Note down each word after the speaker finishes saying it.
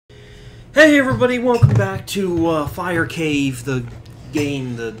Hey everybody, welcome back to Fire Cave, the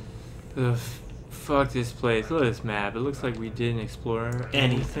game, Ugh, fuck this place. Look at this map. It looks like we didn't explore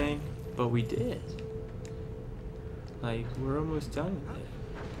anything, but we did. Like, we're almost done with it.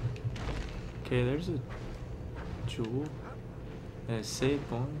 Okay, there's a jewel and a save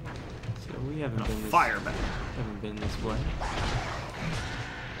point. So we haven't been this haven't been this way.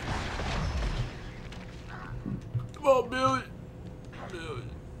 Come on, Billy. Billy.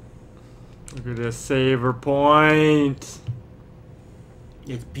 Look at this saver point.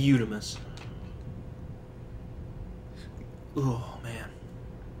 It's beautimous. Oh, man.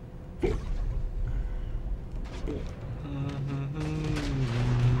 Come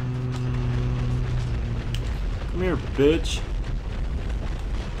here, bitch.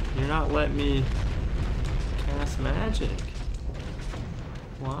 You're not letting me cast magic.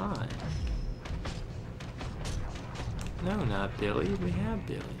 Why? No, not Billy. We have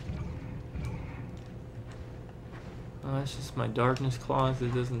Billy. Oh, that's just my darkness claws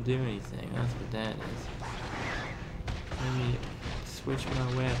that doesn't do anything. That's what that is. Let me switch my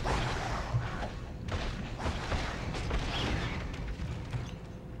weapon.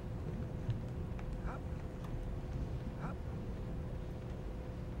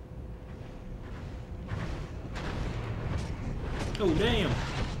 Oh, damn.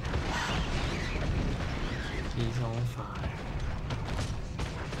 He's on fire.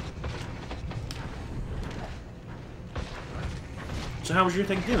 So how was your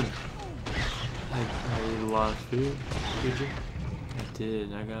thing doing? I ate a lot of food. Did you? I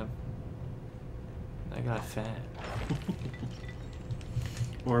did. I got fat.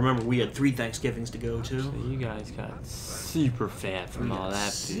 Well, remember, we had 3 Thanksgivings to go to. So you guys got super fat from all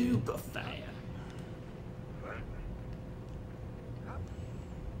that food. Super fat.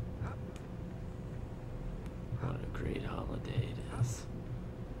 What a great holiday it is.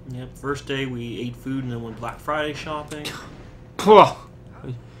 Yep, first day we ate food and then went Black Friday shopping.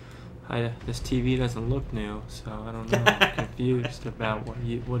 This TV doesn't look new, so I don't know. I'm confused about what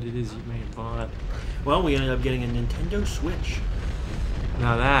it is you may have bought. Well, we ended up getting a Nintendo Switch.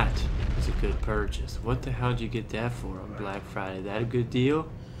 Now that was a good purchase. What the hell did you get that for on Black Friday? That a good deal?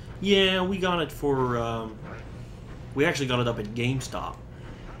 Yeah, we got it for, we actually got it up at GameStop.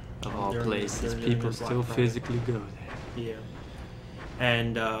 Of all places, during people Black still Friday. physically go there. Yeah.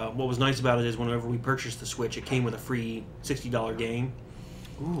 And what was nice about it is whenever we purchased the Switch, it came with a free $60 game.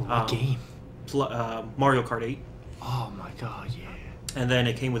 Ooh, what game? Mario Kart 8. Oh my god, yeah. And then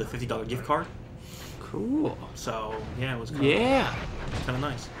it came with a $50 gift card. Cool. So, yeah, it was kind of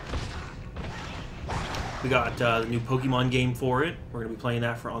nice. We got the new Pokemon game for it. We're going to be playing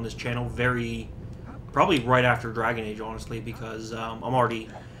that on this channel probably right after Dragon Age, honestly, because I'm already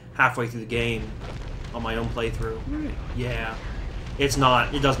halfway through the game on my own playthrough. Really? Yeah. It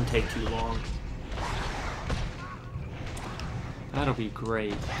doesn't take too long. That'll be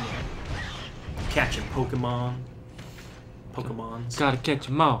great. Catching Pokemon. Gotta catch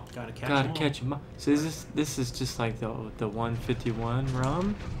 'em all. Gotta Gotta catch 'em all. So this is just like the 151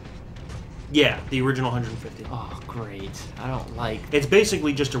 rum? Yeah, the original 150. Oh, great. I don't like... It's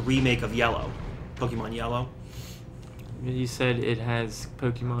basically just a remake of Yellow. Pokemon Yellow. You said it has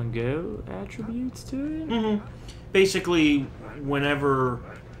Pokemon Go attributes to it? Mm-hmm. Basically, whenever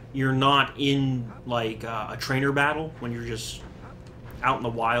you're not in, like, a trainer battle, when you're just out in the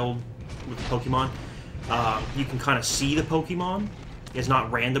wild with the Pokemon, you can kind of see the Pokemon. It's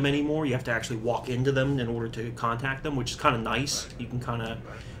not random anymore. You have to actually walk into them in order to contact them, which is kind of nice. You can kind of,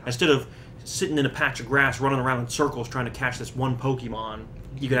 instead of sitting in a patch of grass running around in circles trying to catch this one Pokemon,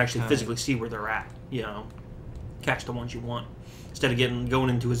 you can actually physically see where they're at, you know, catch the ones you want. Instead of going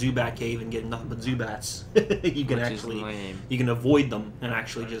into a Zubat cave and getting nothing but Zubats, you can avoid them and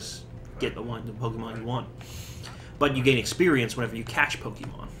actually just get the Pokemon you want. But you gain experience whenever you catch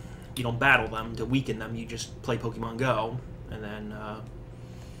Pokemon. You don't battle them to weaken them. You just play Pokemon Go, and then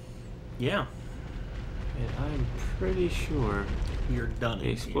yeah. And I'm pretty sure You're done. we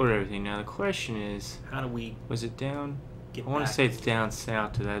explored everything. Now the question is, how do we was it down? get I want to back? say it's down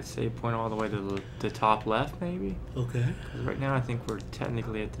south to that save point all the way to the top left, maybe? Okay. 'Cause right now I think we're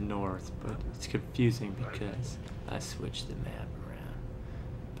technically at the north, but it's confusing because I switched the map around.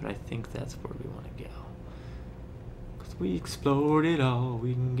 But I think that's where we want to go. Because we explored it all,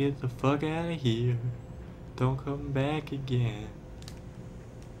 we can get the fuck out of here. Don't come back again.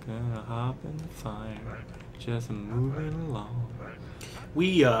 Gonna hop in the fire, just moving along.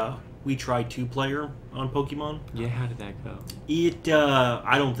 We tried 2-player on Pokemon. Yeah, how did that go?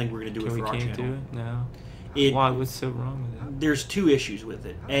 I don't think we're gonna do it for our channel. We can't do it? No. It, Why? What's so wrong with it? There's two issues with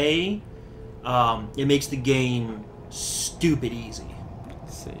it. A, it makes the game stupid easy.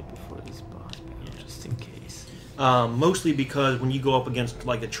 save before this boss battle, just in case. Mostly because when you go up against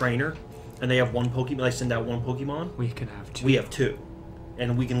like a trainer, and they have one Pokemon, they send out one Pokemon. We can have 2. We have 2,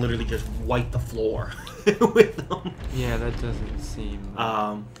 and we can literally just wipe the floor with them. Yeah, that doesn't seem.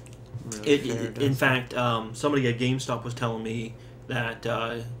 Really fair, in fact, somebody at GameStop was telling me that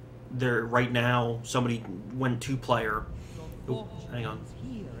they're right now. Somebody went 2-player. Oh, hang on.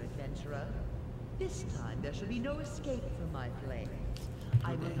 Here, adventurer. This time there shall be no escape from my flames.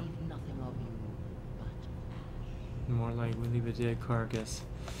 I will leave nothing of you but More like we leave a dead carcass.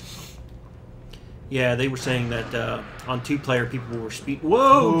 Yeah, they were saying that on 2-player people were speed.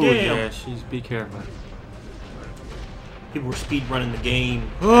 Whoa, Ooh, damn! yeah, she's be careful. People were speed running the game.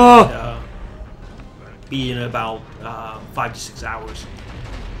 Oh! And, be in about 5 to 6 hours.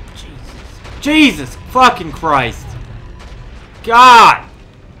 Jesus fucking Christ! God!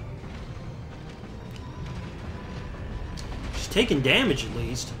 She's taking damage at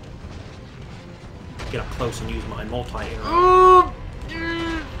least. Get up close and use my multi-arrow. Oh!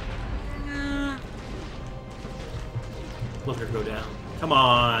 Look her go down. Come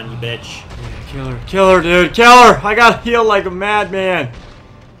on, you bitch. Yeah, kill her, dude, kill her! I gotta heal like a madman.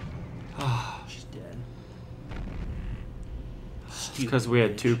 She's dead. Because we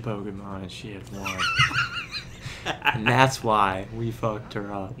had 2 Pokemon and she had 1. And that's why we fucked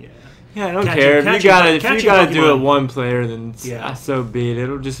her up. Yeah. Yeah, I don't care. If you gotta do it Pokemon. 1 player, then Yeah. so be it.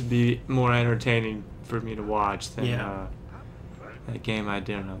 It'll just be more entertaining for me to watch than Yeah. that game I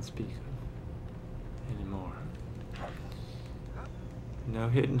dare not speak of anymore. No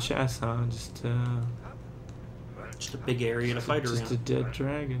hidden chests, huh? Just a big area to fight her just a in. dead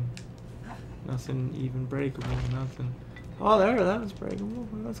dragon. Nothing even breakable. Nothing. Oh, there, that was breakable.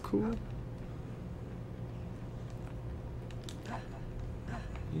 Well, that's cool.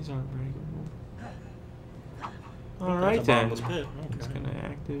 These aren't breakable. All right then. Bottomless pit. It's Okay. gonna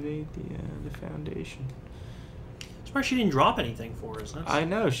activate the foundation. Surprised she didn't drop anything for us. That's I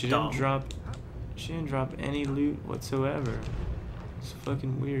know she dumb. didn't drop. She didn't drop any loot whatsoever. It's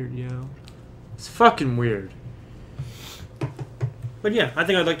fucking weird, yo. It's fucking weird. But yeah, I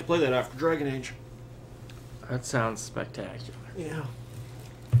think I'd like to play that after Dragon Age. That sounds spectacular. Yeah.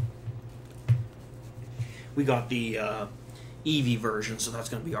 We got the Eevee version, so that's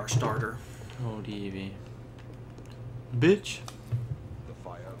going to be our starter. Old Eevee. Bitch. The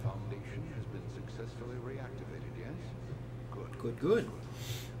fire foundation has been successfully reactivated, yes? Good. Good, good.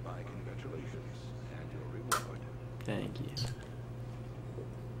 My congratulations and your reward. Thank you.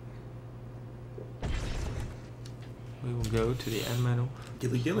 We will go to the elemental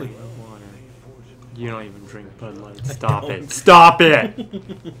Dilly dilly. water. You don't even drink Bud Light. Stop it. Stop it!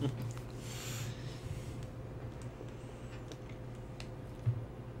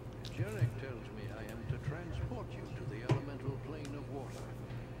 Jarek tells me I am to transport you to the elemental plane of water.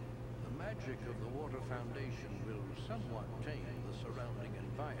 The magic of the water foundation will somewhat tame the surrounding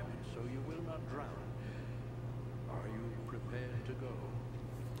environment, so you will not drown. Are you prepared to go?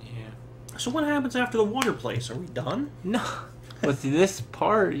 Yeah. So what happens after the water place? Are we done? No. But this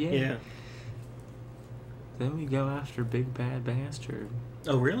part, yeah. Yeah. Then we go after Big Bad Bastard.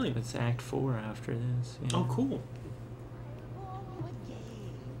 Oh, really? It's Act 4 after this. Yeah. Oh, cool. forward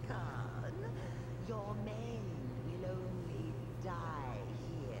gain, Khan. Your mane will only die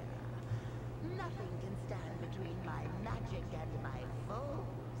here. Nothing can stand between my magic and my foes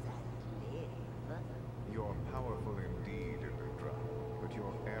and live. You're powerful indeed, Eludra, but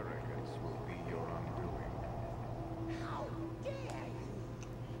your arrogance will be your undoing. How dare you?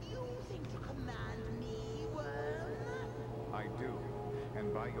 You think to command me, worm? I do,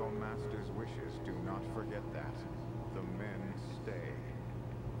 and by your master's wishes, do not forget that. The men stay.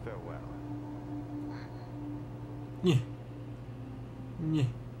 Farewell. Yeah. Yeah.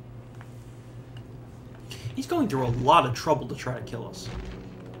 He's going through a lot of trouble to try to kill us.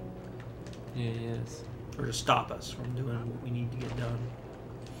 Yeah, he is. Or to stop us from doing what we need to get done.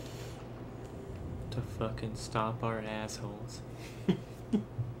 To fucking stop our assholes.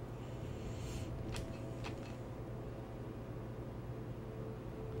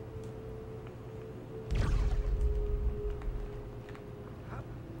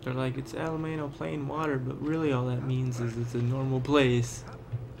 They're like, it's elemental plain water, but really all that means is it's a normal place.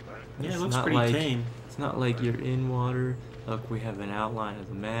 Yeah, It's it looks not pretty like- tame. It's not like you're in water. Look, we have an outline of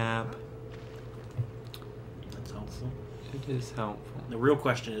the map. That's helpful. It is helpful. The real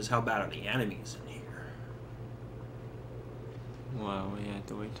question is, how bad are the enemies in here? Well, we have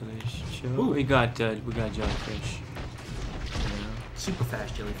to wait till they show. Ooh. We got jellyfish. Yeah. Super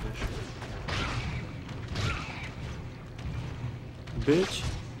fast jellyfish. Bitch.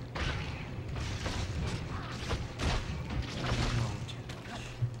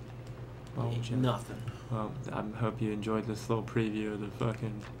 Well, Nothing. Well, I hope you enjoyed this little preview of the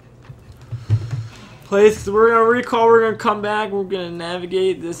fucking place. We're gonna recall. We're gonna come back. We're gonna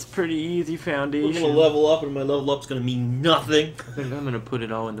navigate this pretty easy We're foundation. gonna level up, and my level up's gonna mean nothing. I think I'm gonna put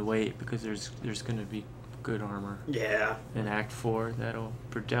it all into weight because there's gonna be good armor Yeah. in Act 4 that'll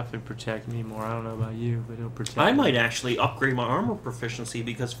definitely protect me more. I don't know about you, but it'll protect. I me. might actually upgrade my armor proficiency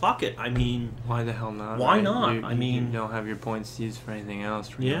because fuck it. I mean, Why the hell not? Why right? not? You I mean- you don't have your points used for anything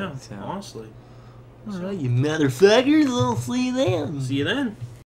else. Really, yeah, so. honestly. All right, you motherfuckers. I'll see you then. See you then.